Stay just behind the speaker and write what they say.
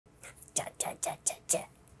There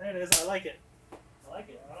it is. I like it. I like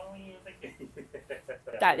it. I don't even think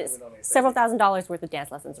it. That is several $1,000s worth of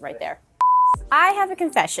dance lessons right there. I have a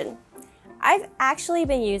confession. I've actually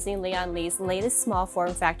been using Lian Li's latest small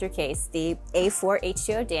form factor case, the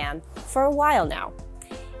A4-H20 DAN, for a while now.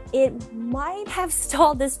 It might have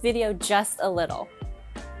stalled this video just a little.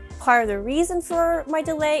 Part of the reason for my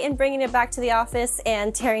delay in bringing it back to the office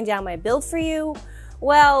and tearing down my build for you,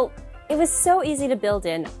 well, it was so easy to build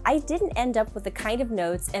in, I didn't end up with the kind of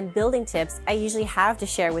notes and building tips I usually have to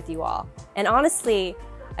share with you all. And honestly,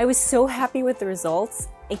 I was so happy with the results,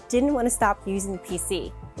 I didn't want to stop using the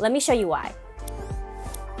PC. Let me show you why.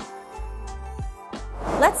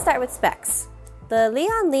 Let's start with specs. The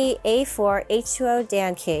Lian Li A4-H20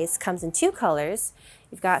 DAN case comes in two colors.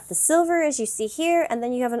 You've got the silver, as you see here, and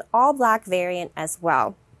then you have an all-black variant as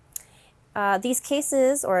well. These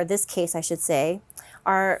cases, or this case I should say,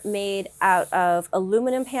 are made out of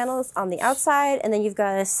aluminum panels on the outside, and then you've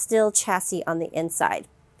got a steel chassis on the inside.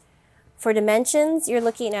 For dimensions, you're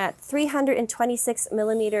looking at 326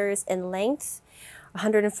 millimeters in length,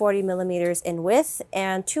 140 millimeters in width,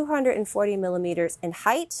 and 240 millimeters in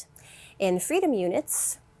height. In freedom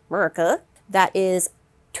units, America, that is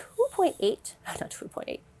 12.8.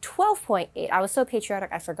 I was so patriotic,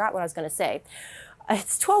 I forgot what I was going to say.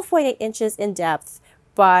 It's 12.8 inches in depth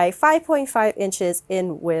by 5.5 inches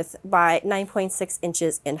in width by 9.6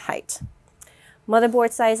 inches in height.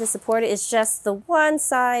 Motherboard sizes supported is just the one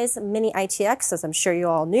size mini ITX, as I'm sure you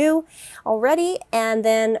all knew already. And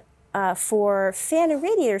then for fan and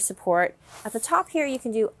radiator support, at the top here you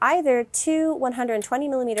can do either two 120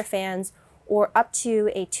 millimeter fans or up to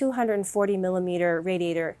a 240 millimeter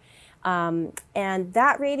radiator. And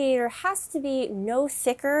that radiator has to be no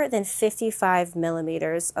thicker than 55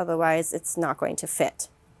 millimeters, otherwise it's not going to fit.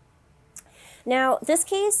 Now, this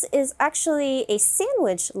case is actually a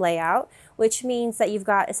sandwich layout, which means that you've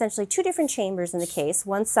got essentially two different chambers in the case.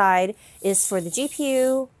 One side is for the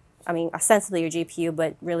GPU, I mean, ostensibly your GPU,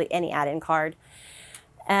 but really any add-in card.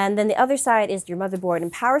 And then the other side is your motherboard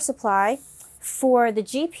and power supply. For the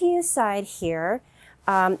GPU side here,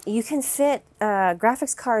 you can fit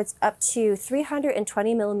graphics cards up to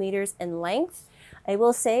 320 millimeters in length. I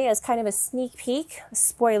will say, as kind of a sneak peek,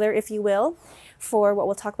 spoiler if you will, for what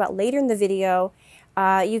we'll talk about later in the video,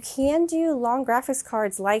 you can do long graphics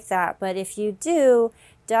cards like that, but if you do,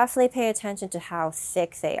 definitely pay attention to how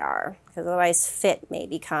thick they are, because otherwise fit may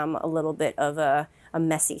become a little bit of a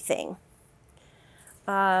messy thing.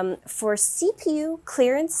 For CPU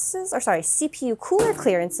clearances, CPU cooler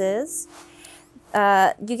clearances,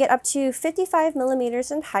 you get up to 55 millimeters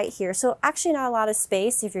in height here, so actually not a lot of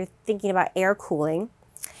space if you're thinking about air cooling.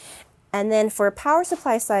 And then for power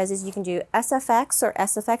supply sizes, you can do SFX or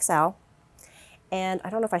SFXL. And I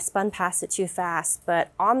don't know if I spun past it too fast,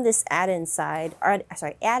 but on this add-in side,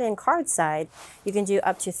 add-in card side, you can do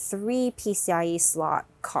up to 3 PCIe slot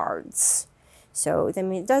cards. So I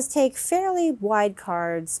mean, it does take fairly wide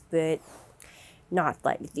cards, but not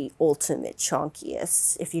like the ultimate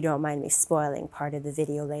chunkiest, if you don't mind me spoiling part of the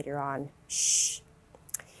video later on. Shh.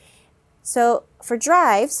 So for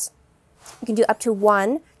drives, you can do up to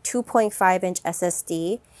one 2.5-inch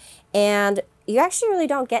SSD, and you actually really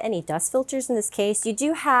don't get any dust filters in this case. You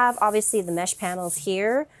do have, obviously, the mesh panels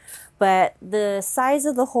here, but the size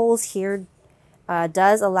of the holes here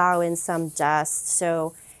does allow in some dust,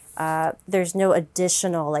 so there's no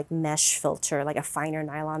additional like mesh filter, like a finer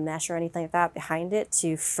nylon mesh or anything like that behind it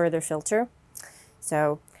to further filter.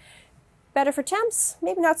 So better for temps,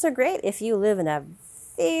 maybe not so great if you live in a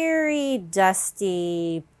very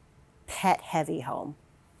dusty, pet-heavy home.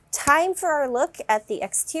 Time for our look at the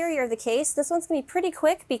exterior of the case. This one's going to be pretty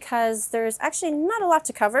quick because there's actually not a lot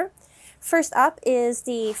to cover. First up is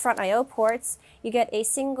the front I/O ports. You get a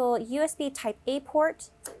single USB Type A port,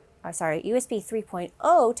 USB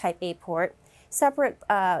 3.0 Type A port, separate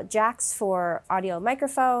jacks for audio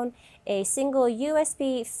microphone, a single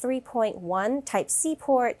USB 3.1 Type C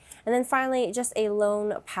port, and then finally just a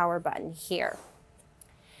lone power button here.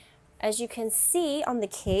 As you can see on the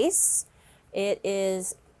case, it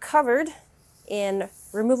is covered in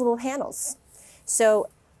removable panels. So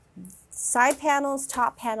side panels,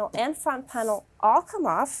 top panel, and front panel all come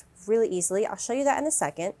off really easily. I'll show you that in a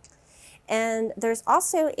second. And there's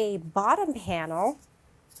also a bottom panel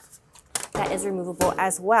that is removable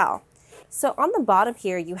as well. So on the bottom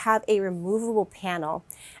here, you have a removable panel.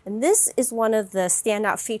 And this is one of the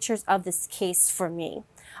standout features of this case for me.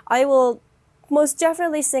 I will most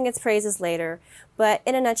definitely sing its praises later, but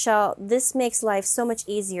in a nutshell, this makes life so much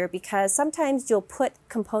easier because sometimes you'll put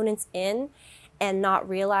components in and not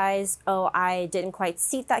realize, oh, I didn't quite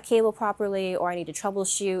seat that cable properly, or I need to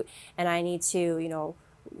troubleshoot and I need to, you know,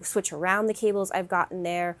 switch around the cables I've gotten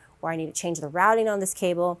there, or I need to change the routing on this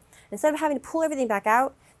cable. Instead of having to pull everything back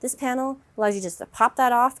out, this panel allows you just to pop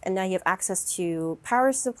that off, and now you have access to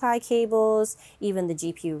power supply cables, even the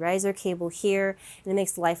GPU riser cable here, and it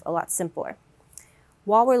makes life a lot simpler.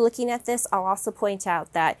 While we're looking at this, I'll also point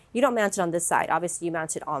out that you don't mount it on this side. Obviously, you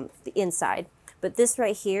mount it on the inside. But this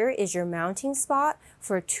right here is your mounting spot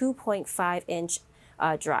for a 2.5-inch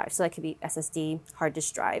drive. So that could be SSD, hard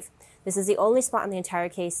disk drive. This is the only spot in the entire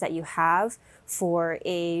case that you have for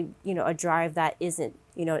a drive that isn't,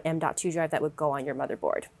 an M.2 drive that would go on your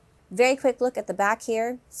motherboard. Very quick look at the back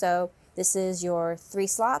here. So this is your 3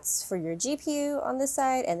 slots for your GPU on this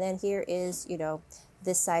side, and then here is,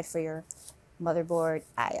 this side for your motherboard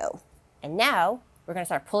I/O. And now we're going to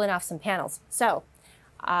start pulling off some panels. So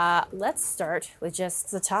let's start with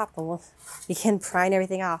just the top, and we'll begin prying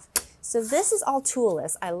everything off. So this is all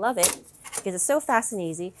toolless. I love it because it's so fast and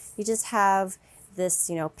easy. You just have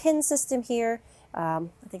this, pin system here. I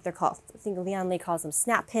think Lian calls them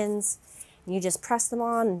snap pins. And you just press them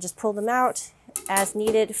on and just pull them out as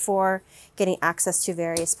needed for getting access to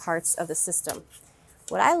various parts of the system.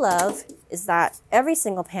 What I love is that every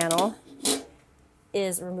single panel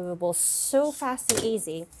is removable so fast and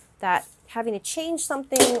easy that having to change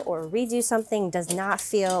something or redo something does not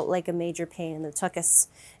feel like a major pain in the tuchus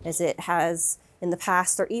as it has in the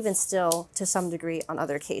past, or even still to some degree on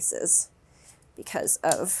other cases, because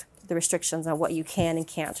of the restrictions on what you can and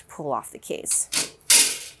can't pull off the case.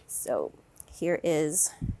 So here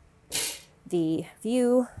is the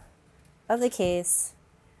view of the case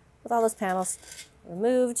with all those panels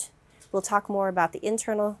removed. We'll talk more about the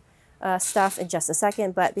internal stuff in just a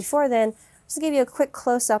second, but before then, just to give you a quick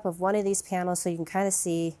close-up of one of these panels so you can kind of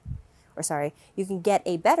see, you can get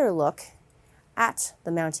a better look at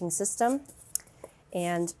the mounting system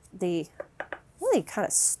and the really kind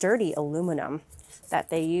of sturdy aluminum that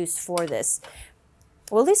they used for this.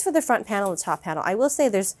 Well, at least for the front panel and the top panel. I will say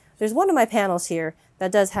there's one of my panels here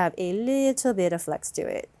that does have a little bit of flex to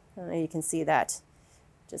it. I don't know if you can see that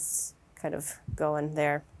just kind of going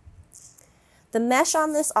there. The mesh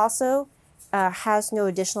on this also has no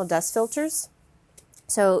additional dust filters.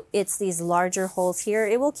 So it's these larger holes here.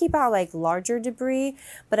 It will keep out like larger debris,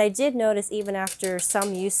 but I did notice even after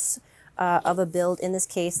some use of a build in this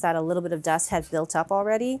case that a little bit of dust had built up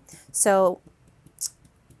already. So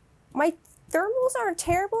my thermals aren't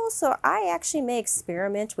terrible, so I actually may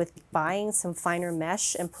experiment with buying some finer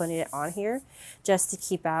mesh and putting it on here just to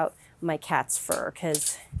keep out my cat's fur,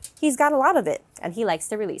 because he's got a lot of it and he likes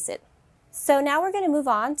to release it. So now we're going to move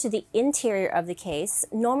on to the interior of the case.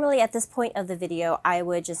 Normally at this point of the video, I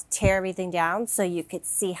would just tear everything down so you could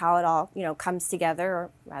see how it all, comes together, or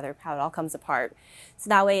rather how it all comes apart. So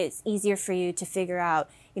that way it's easier for you to figure out,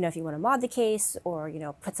 if you want to mod the case or,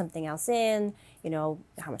 put something else in, how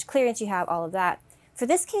much clearance you have, all of that. For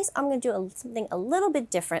this case, I'm going to do something a little bit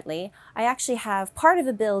differently. I actually have part of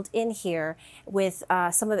the build in here with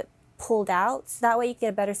some of it pulled out, so that way you get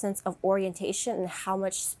a better sense of orientation and how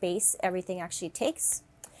much space everything actually takes.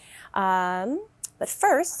 But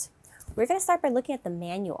first, we're going to start by looking at the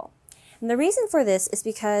manual. And the reason for this is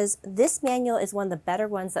because this manual is one of the better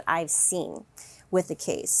ones that I've seen with the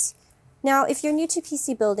case. Now, if you're new to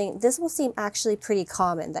PC building, this will seem actually pretty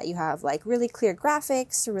common that you have like really clear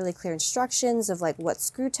graphics, really clear instructions of like what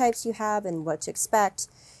screw types you have and what to expect.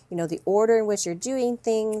 The order in which you're doing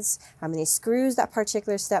things, how many screws that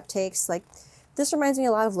particular step takes. Like, this reminds me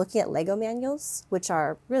a lot of looking at Lego manuals, which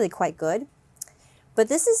are really quite good. But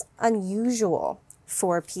this is unusual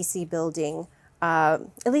for PC building, at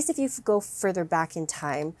least if you go further back in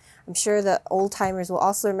time. I'm sure the old timers will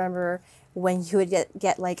also remember when you would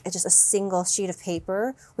get like just a single sheet of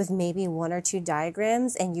paper with maybe 1 or 2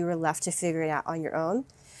 diagrams and you were left to figure it out on your own.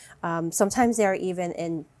 Sometimes they are even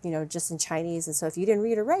in, just in Chinese. And so if you didn't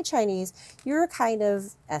read or write Chinese, you're kind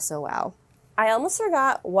of SOL. I almost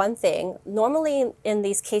forgot one thing. Normally in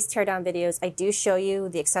these case teardown videos, I do show you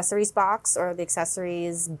the accessories box or the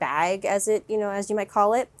accessories bag as you might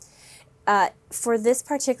call it. For this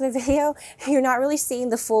particular video, you're not really seeing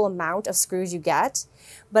the full amount of screws you get,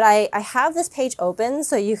 but I have this page open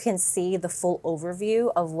so you can see the full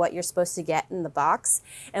overview of what you're supposed to get in the box.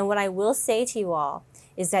 And what I will say to you all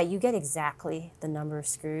is that you get exactly the number of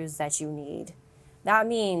screws that you need. That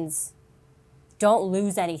means don't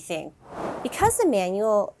lose anything. Because the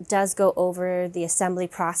manual does go over the assembly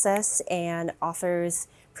process and offers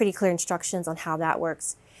pretty clear instructions on how that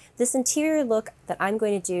works, this interior look that I'm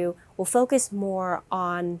going to do will focus more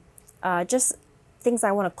on just things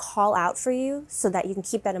I want to call out for you so that you can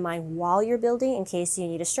keep that in mind while you're building in case you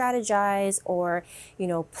need to strategize or, you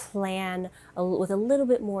know, plan with a little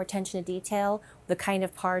bit more attention to detail the kind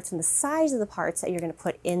of parts and the size of the parts that you're going to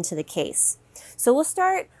put into the case. So we'll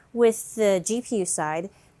start with the GPU side.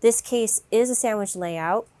 This case is a sandwich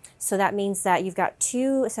layout. So that means that you've got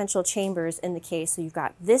two essential chambers in the case. So you've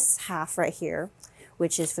got this half right here,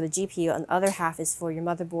 which is for the GPU, and the other half is for your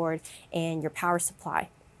motherboard and your power supply.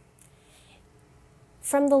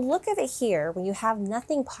 From the look of it here, when you have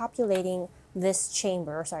nothing populating this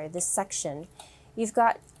chamber, or sorry, this section, you've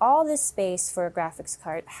got all this space for a graphics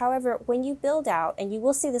card. However, when you build out, and you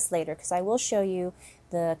will see this later because I will show you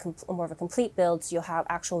the more of a complete build, so you'll have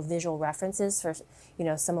actual visual references for, you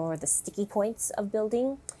know, some more of the sticky points of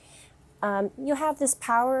building. You'll have this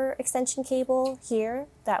power extension cable here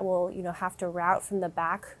that will, you know, have to route from the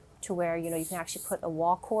back to where, you know, you can actually put a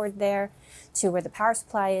wall cord there to where the power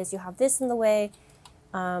supply is. You'll have this in the way.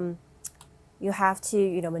 You have to,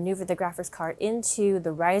 you know, maneuver the graphics card into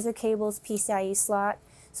the riser cable's PCIe slot.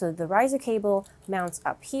 So the riser cable mounts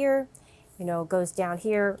up here, you know, goes down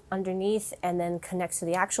here underneath and then connects to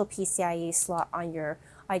the actual PCIe slot on your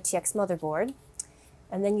ITX motherboard.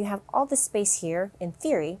 And then you have all this space here, in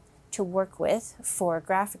theory, to work with for a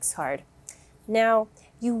graphics card. Now,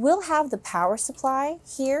 you will have the power supply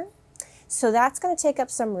here, so that's going to take up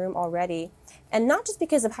some room already. And not just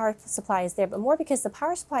because the power supply is there, but more because the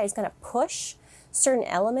power supply is going to push certain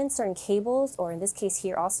elements, certain cables, or in this case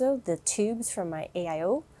here also, the tubes from my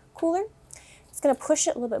AIO cooler. It's going to push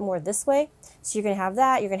it a little bit more this way. So you're going to have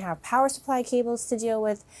that, you're going to have power supply cables to deal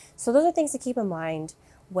with. So those are things to keep in mind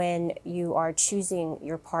when you are choosing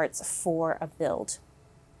your parts for a build.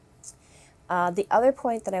 The other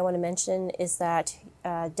point that I want to mention is that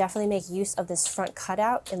definitely make use of this front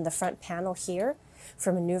cutout in the front panel here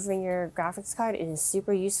for maneuvering your graphics card. It is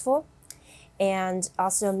super useful. And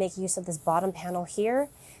also make use of this bottom panel here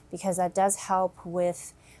because that does help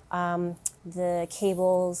with the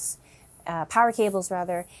cables, power cables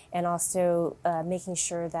rather, and also making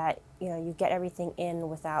sure that, you know, you get everything in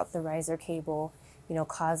without the riser cable, you know,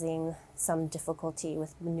 causing some difficulty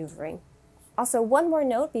with maneuvering. Also, one more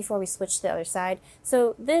note before we switch to the other side.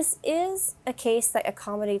 So this is a case that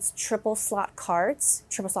accommodates triple slot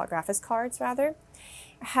graphics cards rather.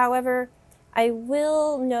 However, I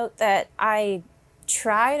will note that I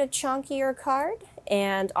tried a chunkier card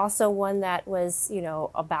and also one that was, you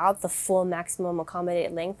know, about the full maximum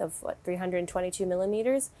accommodated length of what, 322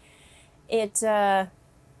 millimeters.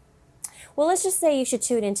 Well, let's just say you should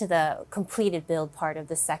tune into the completed build part of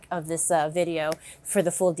this video for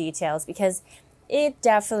the full details because it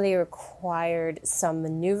definitely required some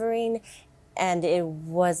maneuvering and it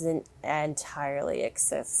wasn't entirely a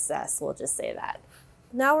success, we'll just say that.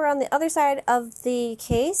 Now we're on the other side of the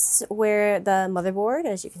case where the motherboard,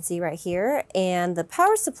 as you can see right here, and the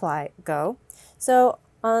power supply go. So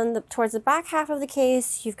towards the back half of the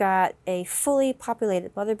case, you've got a fully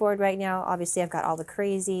populated motherboard right now. Obviously, I've got all the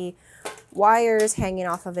crazy wires hanging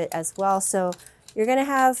off of it as well. So you're going to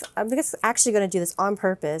have, I'm actually going to do this on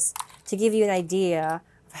purpose to give you an idea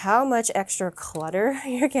of how much extra clutter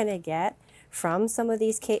you're going to get from some of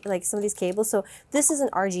these cables. So this is an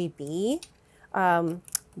RGB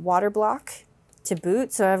water block to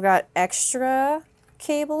boot. So I've got extra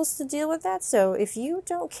cables to deal with that. So if you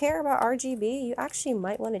don't care about RGB, you actually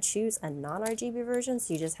might want to choose a non-RGB version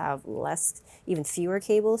so you just have even fewer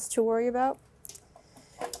cables to worry about.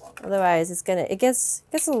 Otherwise, it gets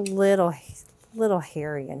a little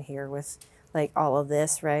hairy in here with like all of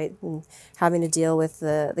this, right? And having to deal with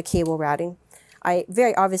the cable routing. I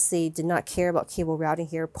very obviously did not care about cable routing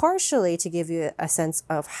here, partially to give you a sense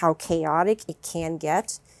of how chaotic it can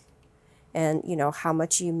get and, you know, how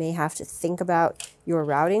much you may have to think about your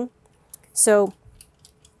routing. So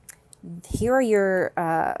here are your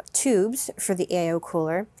tubes for the AIO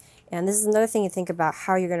cooler. And this is another thing to think about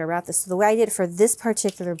how you're going to route this. So the way I did it for this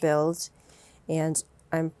particular build, and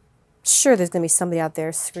I'm sure there's going to be somebody out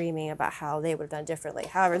there screaming about how they would have done differently.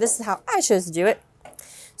 However, this is how I chose to do it.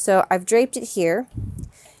 So I've draped it here.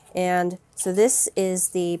 And so this is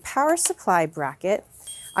the power supply bracket.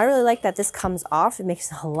 I really like that this comes off. It makes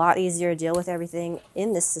it a lot easier to deal with everything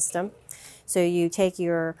in this system. So you take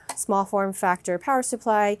your small form factor power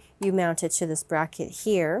supply, you mount it to this bracket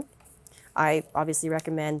here. I obviously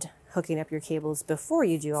recommend hooking up your cables before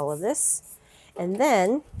you do all of this. And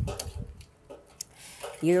then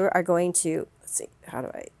you are going to, let's see, how do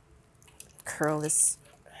I curl this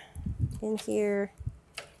in here?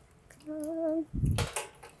 Come on.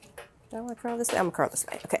 Do I want to curl this way? I'm going to curl this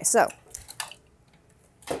way. Okay, so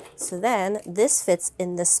then this fits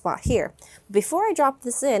in this spot here. Before I drop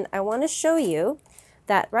this in, I want to show you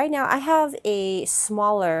that right now I have a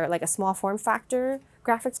smaller, like a small form factor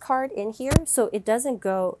graphics card in here, so it doesn't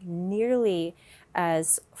go nearly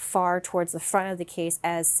as far towards the front of the case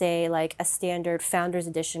as, say, like a standard Founders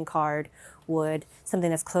Edition card would, something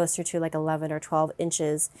that's closer to like 11 or 12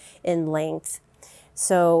 inches in length.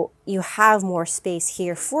 So you have more space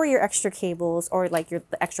here for your extra cables, or like the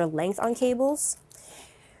extra length on cables.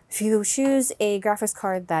 If you choose a graphics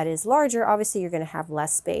card that is larger, obviously you're going to have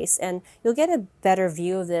less space, and you'll get a better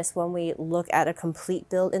view of this when we look at a complete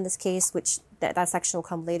build in this case, which that section will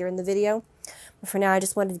come later in the video. But for now, I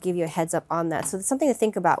just wanted to give you a heads up on that. So it's something to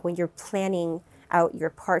think about when you're planning out your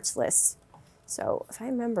parts list. So if I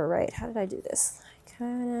remember right, how did I do this? I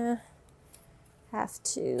kind of have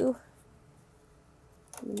to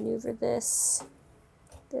maneuver this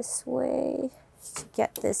way to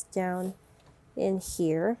get this down in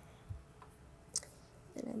here.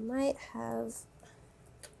 And I might have,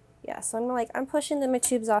 yeah, so I'm pushing my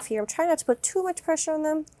tubes off here. I'm trying not to put too much pressure on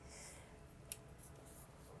them.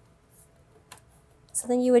 So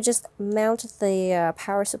then you would just mount the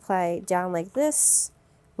power supply down like this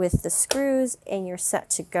with the screws, and you're set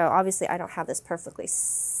to go. Obviously, I don't have this perfectly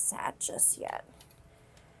set just yet,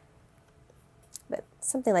 but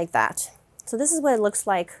something like that. So this is what it looks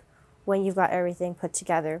like when you've got everything put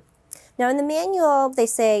together. Now in the manual, they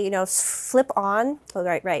say, you know, flip on. Oh,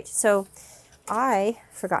 right. So I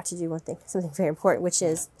forgot to do one thing, something very important, which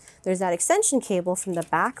is there's that extension cable from the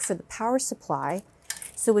back for the power supply.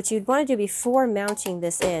 So what you'd want to do before mounting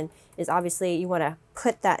this in is obviously you want to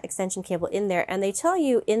put that extension cable in there, and they tell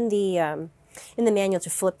you in the manual to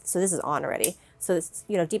flip. So this is on already. So it's,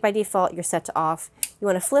 you know, by default you're set to off. You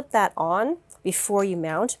want to flip that on before you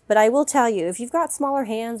mount. But I will tell you, if you've got smaller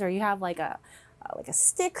hands, or you have like a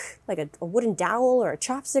stick, like a wooden dowel or a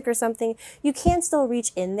chopstick or something, you can still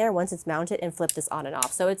reach in there once it's mounted and flip this on and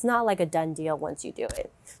off. So it's not like a done deal once you do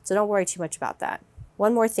it. So don't worry too much about that.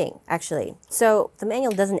 One more thing, actually. So the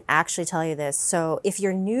manual doesn't actually tell you this. So if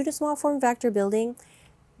you're new to small form factor building,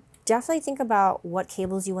 definitely think about what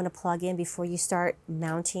cables you want to plug in before you start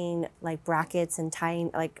mounting like brackets and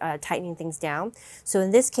tightening things down. So in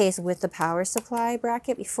this case, with the power supply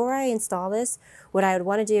bracket, before I install this, what I would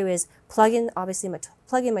want to do is plug in, obviously,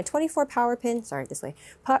 plug in my 24 power pin,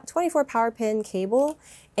 24 power pin cable,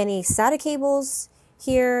 any SATA cables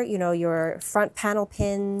here, you know, your front panel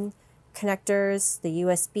pin connectors, the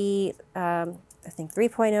USB, I think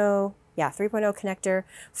 3.0, yeah, 3.0 connector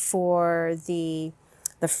for the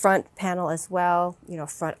front panel as well, you know,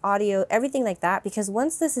 front audio, everything like that, because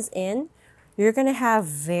once this is in, you're going to have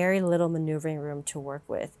very little maneuvering room to work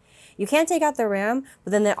with. You can't take out the RAM,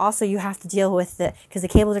 but then also you have to deal with it because the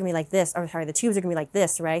cables are going to be like this, or sorry, the tubes are going to be like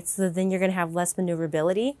this, right? So then you're going to have less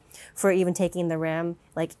maneuverability for even taking the RAM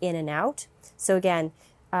like in and out. So again,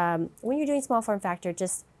 when you're doing small form factor,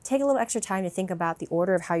 just take a little extra time to think about the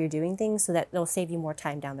order of how you're doing things so that it'll save you more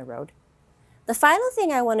time down the road. The final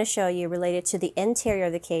thing I want to show you related to the interior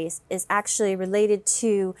of the case is actually related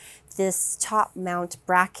to this top mount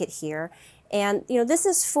bracket here. And, you know, this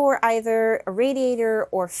is for either a radiator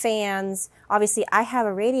or fans. Obviously, I have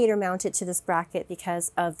a radiator mounted to this bracket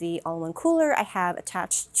because of the all-in-one cooler I have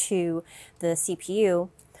attached to the CPU.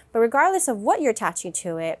 But regardless of what you're attaching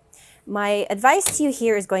to it, my advice to you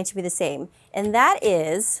here is going to be the same. And that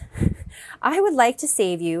is, I would like to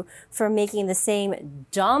save you from making the same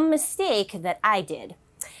dumb mistake that I did.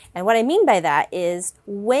 And what I mean by that is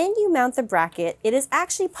when you mount the bracket, it is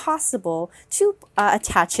actually possible to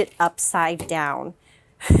attach it upside down.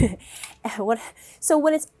 So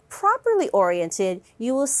when it's properly oriented,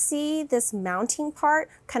 you will see this mounting part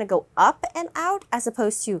kind of go up and out as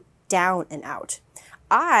opposed to down and out.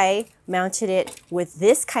 I mounted it with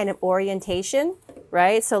this kind of orientation,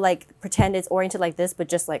 right? So like pretend it's oriented like this, but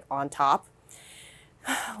just like on top.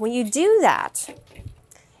 When you do that,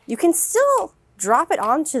 you can still drop it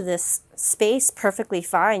onto this space perfectly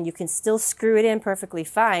fine. You can still screw it in perfectly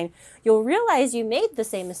fine. You'll realize you made the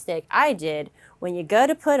same mistake I did when you go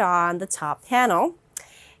to put on the top panel.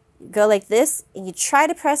 You go like this and you try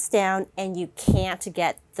to press down and you can't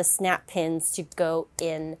get the snap pins to go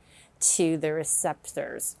in to the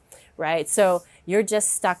receptors, right? So you're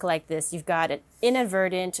just stuck like this. You've got an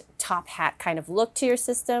inadvertent top hat kind of look to your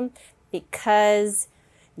system because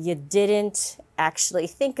you didn't actually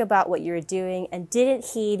think about what you were doing and didn't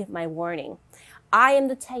heed my warning. I am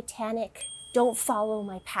the Titanic. Don't follow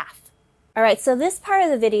my path. All right, so this part of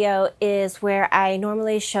the video is where I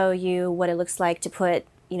normally show you what it looks like to put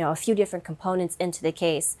a few different components into the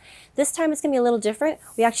case. This time it's going to be a little different.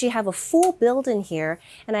 We actually have a full build in here,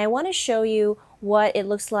 and I want to show you what it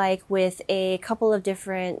looks like with a couple of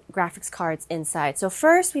different graphics cards inside. So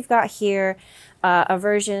first we've got here a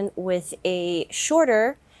version with a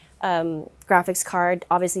shorter graphics card,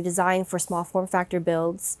 obviously designed for small form factor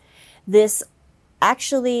builds. This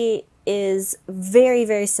actually is very,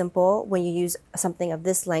 very simple when you use something of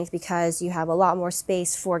this length because you have a lot more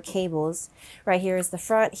space for cables. Right here is the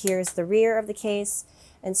front, here's the rear of the case.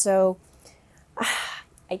 And so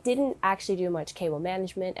I didn't actually do much cable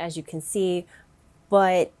management, as you can see,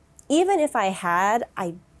 but even if I had,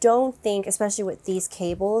 I don't think, especially with these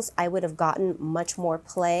cables, I would have gotten much more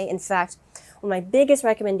play. In fact, one of my biggest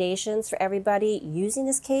recommendations for everybody using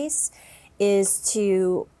this case is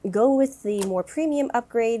to go with the more premium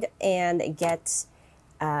upgrade and get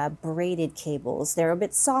braided cables. They're a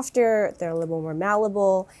bit softer, they're a little more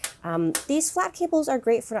malleable. These flat cables are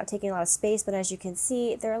great for not taking a lot of space, but as you can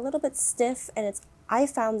see, they're a little bit stiff, and I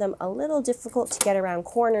found them a little difficult to get around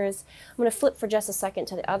corners. I'm going to flip for just a second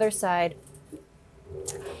to the other side.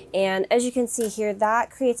 And as you can see here, that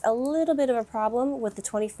creates a little bit of a problem with the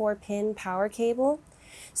 24-pin power cable.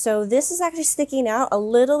 So this is actually sticking out a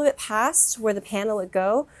little bit past where the panel would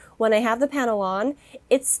go. When I have the panel on,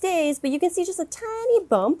 it stays, but you can see just a tiny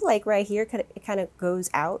bump, like right here, it kind of goes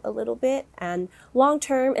out a little bit. And long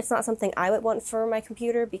term, it's not something I would want for my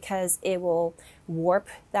computer because it will warp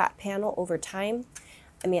that panel over time.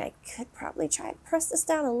 I mean, I could probably try to press this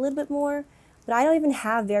down a little bit more, but I don't even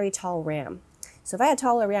have very tall RAM. So if I had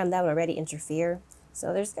taller RAM, that would already interfere.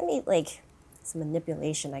 So there's going to be like some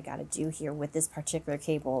manipulation I got to do here with this particular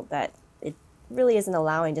cable that it really isn't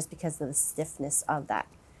allowing just because of the stiffness of that.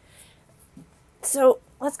 So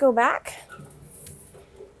let's go back.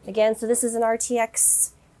 Again, so this is an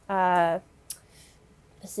RTX, let's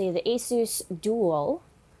see, the Asus Dual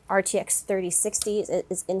RTX 3060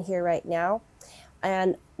 is in here right now.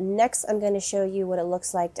 And next I'm going to show you what it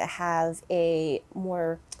looks like to have a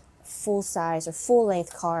more full size or full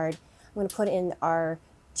length card. I'm going to put in our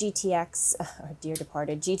GTX, our dear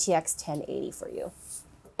departed GTX 1080 for you.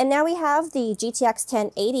 And now we have the GTX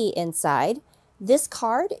 1080 inside. This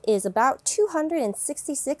card is about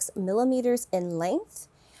 266 millimeters in length.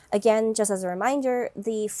 Again, just as a reminder,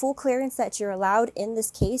 the full clearance that you're allowed in this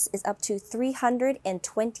case is up to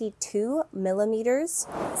 322 millimeters.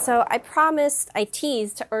 So I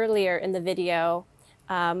teased earlier in the video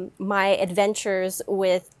my adventures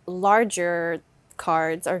with larger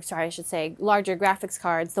cards, or sorry, I should say larger graphics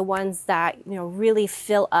cards, the ones that really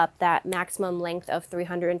fill up that maximum length of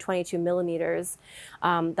 322 millimeters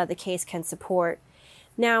that the case can support.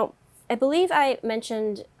 Now, I believe I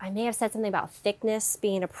may have said something about thickness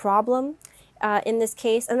being a problem in this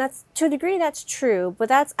case, and that's, to a degree, that's true, but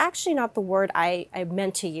that's actually not the word I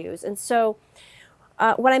meant to use. And so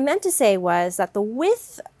what I meant to say was that the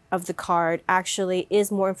width of the card actually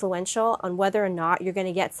is more influential on whether or not you're going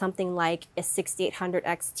to get something like a 6800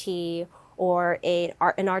 XT or an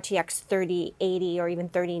RTX 3080 or even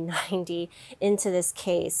 3090 into this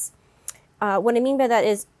case. What I mean by that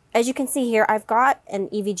is, as you can see here, I've got an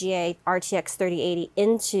EVGA RTX 3080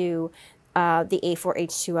 into the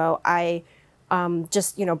A4-H20. I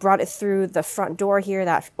just brought it through the front door here,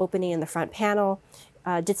 that opening in the front panel.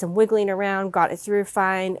 Did some wiggling around, got it through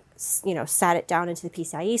fine, sat it down into the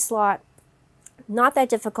PCIe slot. Not that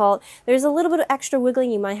difficult. There's a little bit of extra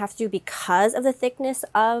wiggling you might have to do because of the thickness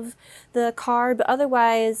of the card, but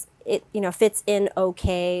otherwise it fits in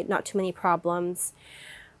okay, not too many problems.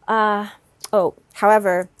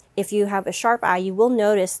 However, if you have a sharp eye, you will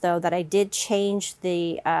notice though that I did change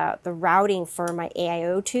the routing for my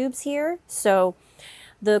AIO tubes here. So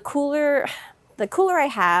the cooler I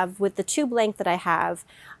have, with the tube length that I have,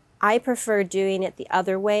 I prefer doing it the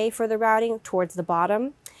other way for the routing, towards the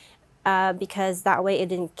bottom, because that way it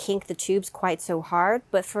didn't kink the tubes quite so hard.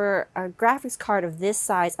 But for a graphics card of this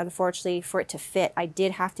size, unfortunately, for it to fit, I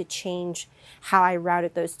did have to change how I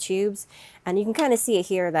routed those tubes. And you can kind of see it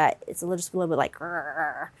here that it's just a little bit like,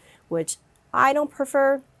 which I don't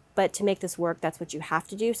prefer. But to make this work, that's what you have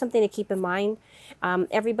to do. Something to keep in mind.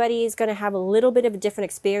 Everybody is going to have a little bit of a different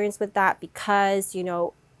experience with that because,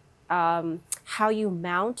 how you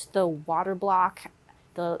mount the water block,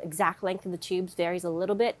 the exact length of the tubes varies a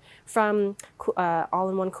little bit from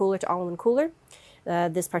all-in-one cooler to all-in-one cooler.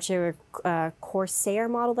 This particular Corsair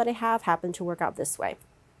model that I have happened to work out this way.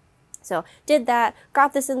 So did that,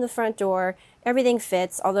 got this in the front door, everything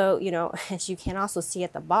fits, although, as you can also see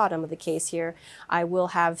at the bottom of the case here, I will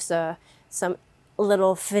have some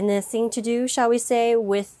little finessing to do, shall we say,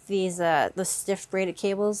 with these the stiff braided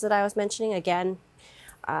cables that I was mentioning. Again,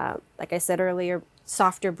 like I said earlier,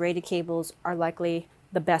 softer braided cables are likely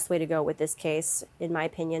the best way to go with this case, in my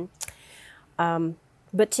opinion.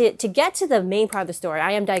 But to get to the main part of the story,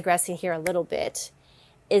 I am digressing here a little bit,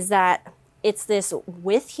 is that it's this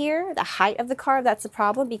width here, the height of the card, that's the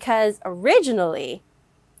problem, because originally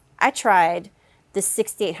I tried the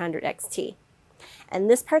 6800 XT. And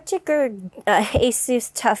this particular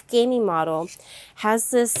Asus Tough gaming model has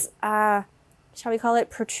this, shall we call it,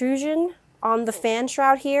 protrusion on the fan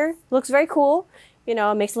shroud here. Looks very cool, you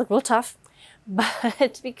know, it makes it look real tough.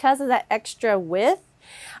 But because of that extra width,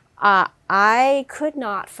 I could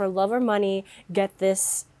not, for love or money, get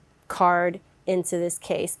this card into this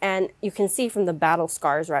case. And you can see from the battle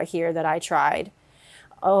scars right here that I tried.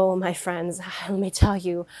 Oh, my friends, let me tell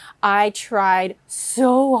you, I tried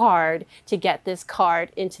so hard to get this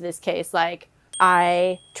card into this case. Like,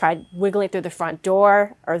 I tried wiggling through the front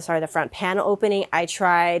door, or sorry, the front panel opening. I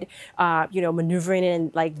tried, you know, maneuvering it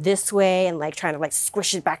in like this way and like trying to like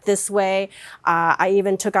squish it back this way. I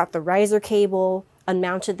even took out the riser cable,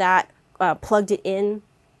 unmounted that, plugged it in,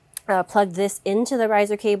 plugged this into the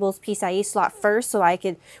riser cable's PCIe slot first, so I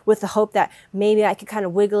could, with the hope that maybe I could kind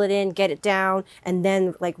of wiggle it in, get it down, and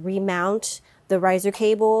then like remount the riser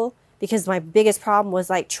cable. Because my biggest problem was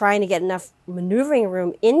like trying to get enough maneuvering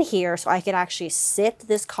room in here so I could actually sit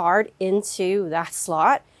this card into that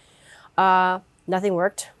slot. Nothing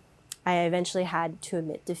worked. I eventually had to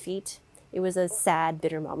admit defeat. It was a sad,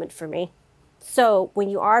 bitter moment for me. So when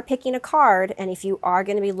you are picking a card, and if you are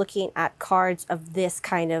going to be looking at cards of this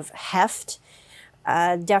kind of heft,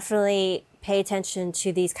 definitely pay attention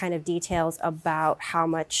to these kind of details about how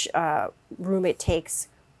much room it takes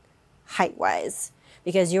height-wise.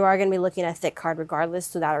 Because you are going to be looking at a thick card regardless,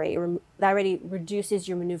 so that already reduces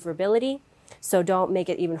your maneuverability. So don't make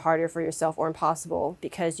it even harder for yourself or impossible,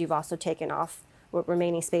 because you've also taken off what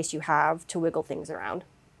remaining space you have to wiggle things around.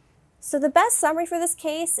 So the best summary for this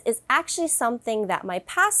case is actually something that my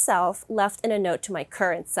past self left in a note to my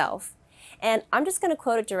current self. And I'm just going to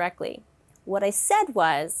quote it directly. What I said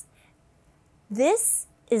was, "This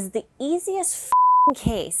is the easiest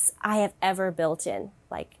case I have ever built in.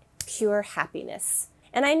 Like, pure happiness."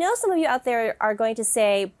 And I know some of you out there are going to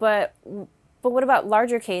say, but what about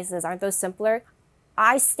larger cases? Aren't those simpler?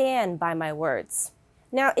 I stand by my words.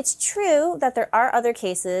 Now, it's true that there are other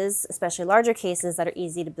cases, especially larger cases, that are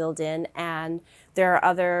easy to build in, and there are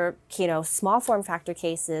other, you know, small form factor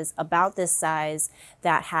cases about this size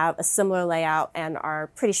that have a similar layout and are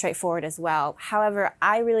pretty straightforward as well. However,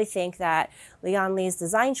 I really think that Lian Li's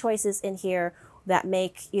design choices in here that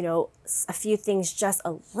make, you know, a few things just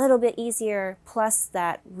a little bit easier, plus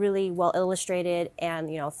that really well illustrated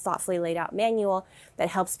and, you know, thoughtfully laid out manual that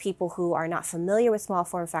helps people who are not familiar with small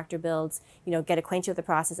form factor builds, you know, get acquainted with the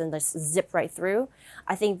process and just zip right through.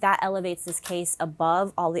 I think that elevates this case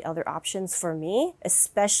above all the other options for me,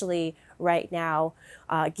 especially right now,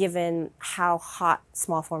 given how hot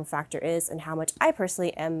small form factor is and how much I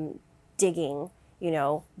personally am digging, you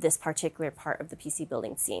know, this particular part of the PC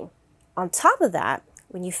building scene. On top of that,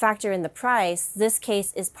 when you factor in the price, this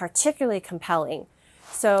case is particularly compelling.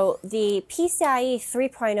 So the PCIe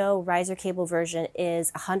 3.0 riser cable version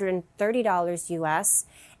is $130 US,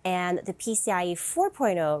 and the PCIe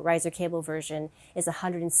 4.0 riser cable version is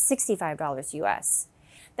 $165 US.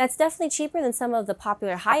 That's definitely cheaper than some of the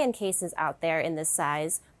popular high-end cases out there in this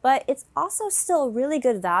size, but it's also still really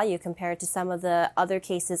good value compared to some of the other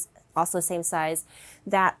cases, also same size,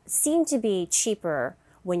 that seem to be cheaper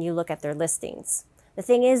when you look at their listings. The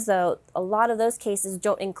thing is, though, a lot of those cases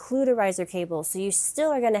don't include a riser cable, so you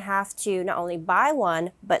still are going to have to not only buy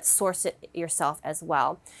one, but source it yourself as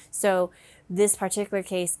well. So this particular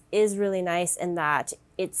case is really nice in that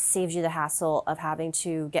it saves you the hassle of having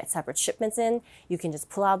to get separate shipments in. You can just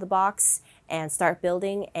pull out the box and start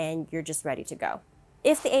building, and you're just ready to go.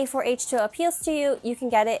 If the A4-H20 appeals to you, you can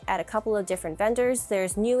get it at a couple of different vendors.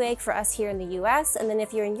 There's Newegg for us here in the US, and then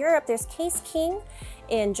if you're in Europe, there's Case King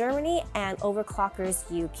in Germany and Overclockers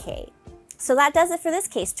UK. So that does it for this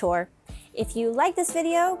case tour. If you like this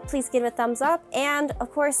video, please give it a thumbs up, and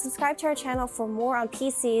of course, subscribe to our channel for more on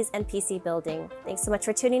PCs and PC building. Thanks so much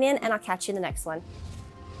for tuning in, and I'll catch you in the next one.